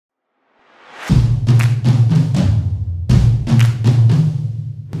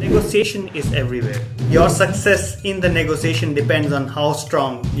Negotiation is everywhere. Your success in the negotiation depends on how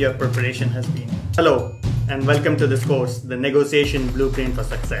strong your preparation has been. Hello, and welcome to this course, The Negotiation Blueprint for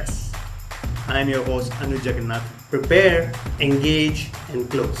Success. I am your host, Anuj Jagannath. Prepare, engage,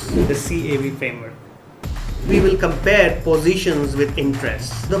 and close. The CAV framework. We will compare positions with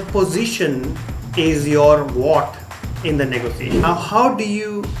interests. The position is your what in the negotiation. Now, how do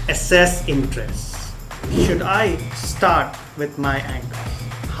you assess interests? Should I start with my anchors?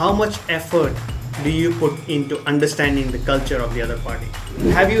 How much effort do you put into understanding the culture of the other party?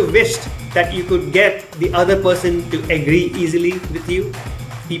 Have you wished that you could get the other person to agree easily with you?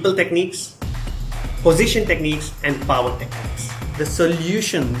 People techniques, position techniques, and power techniques. The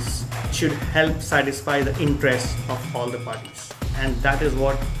solutions should help satisfy the interests of all the parties. And that is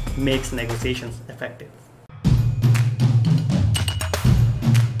what makes negotiations effective.